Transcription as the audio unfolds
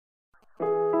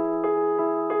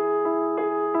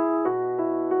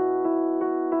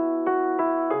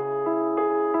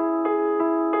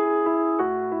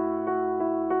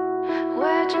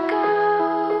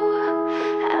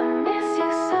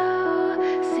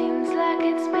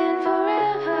like it's been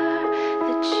forever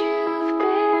that you've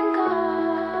been gone.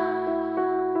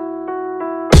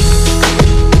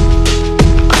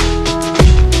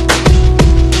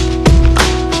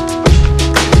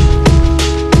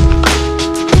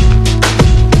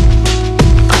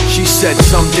 She said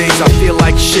some days I feel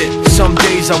like shit, some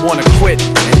days I wanna quit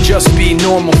and just be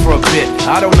normal for a bit.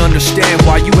 I don't understand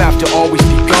why you have to always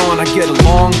be gone. I get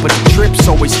along, but the trips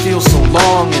always feel so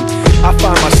long, and I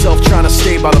find myself trying to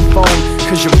stay by the phone,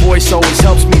 cause your voice always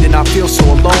helps me to not feel so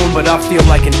alone. But I feel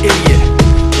like an idiot,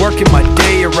 working my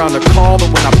day around a call that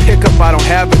when I pick up I don't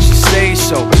have much to say.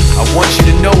 So I want you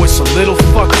to know it's a little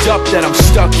fucked up that I'm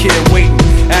stuck here waiting,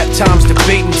 at times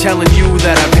debating, telling you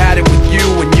that I've had it with you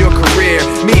and your career,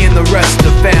 me and the rest of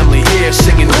the family here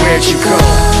singing Where'd You Go?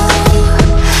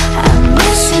 I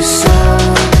miss you so.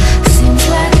 Seems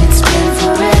like it's been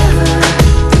forever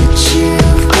that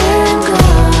you've been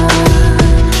gone.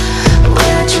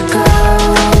 Where'd you go?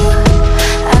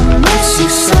 I miss you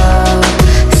so.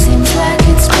 Seems like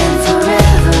it's been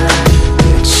forever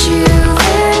that you've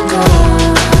been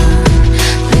gone.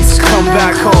 Please Come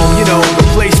back home, you know, the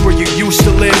place where you used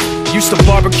to live. Used to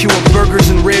barbecue with burgers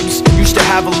and ribs. Used to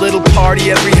have a little party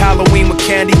every Halloween with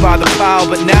candy by the pile.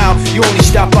 But now, you only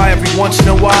stop by every once in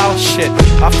a while. Shit,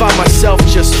 I find myself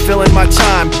just filling my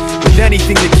time with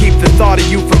anything to keep the thought of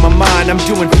you from my mind. I'm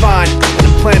doing fine, and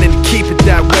I'm planning to keep it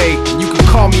that way. You can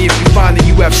call me if you find that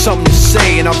you have something to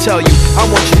say, and I'll tell you, I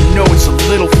want you to know it's a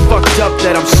little fucked up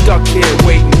that I'm stuck here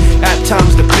waiting, at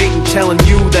times debating, telling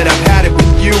you that I've had it with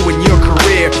you and your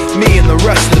career, me and the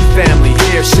rest of the family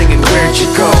here singing Where'd You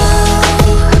Go?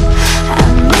 I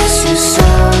miss you so.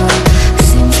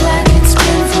 Seems like it's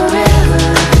been forever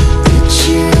that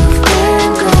you've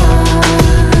been gone.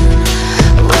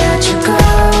 Where'd you go?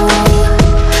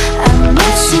 I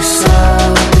miss you so.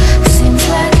 Seems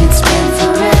like it's been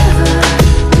forever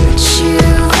that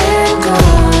you've been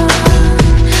gone.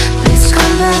 Please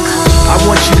come back home. I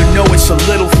want you to know it's a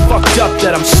little fucked up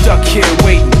that I'm stuck here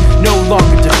waiting, no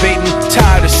longer debating,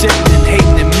 tired of sitting and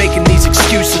hating and making these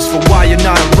excuses for why you're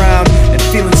not around and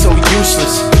feeling so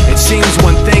useless. It seems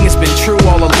one thing has been true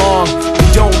all along, you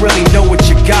don't really know what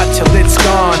you got till it's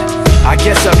gone. I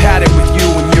guess I've had it with you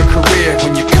and your career.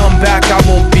 When you come back I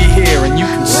won't be here and you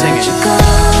can sing Where'd it. you go?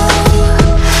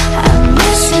 I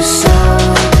miss you so.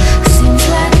 Seems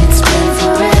like it's been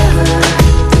forever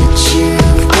that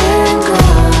you've been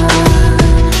gone.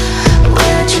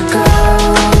 Where'd you go?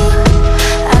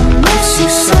 I miss you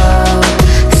so.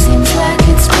 Seems like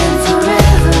it's been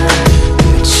forever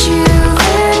that you've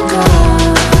been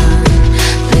gone.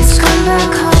 Please come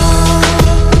back home.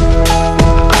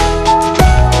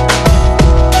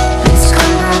 Please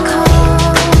come back home.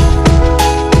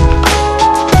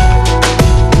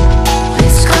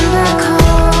 Please come back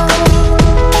home.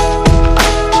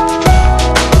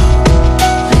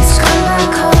 Please come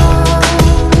back home.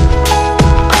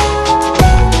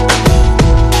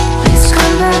 Please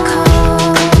come back home.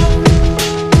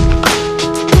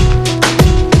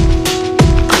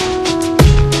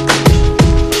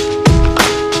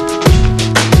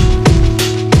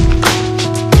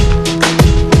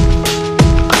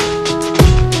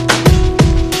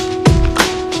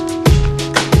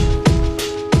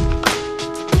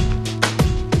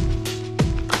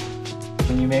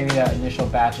 When you made me that initial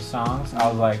batch of songs, I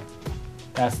was like,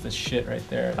 that's the shit right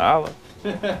there. Holla.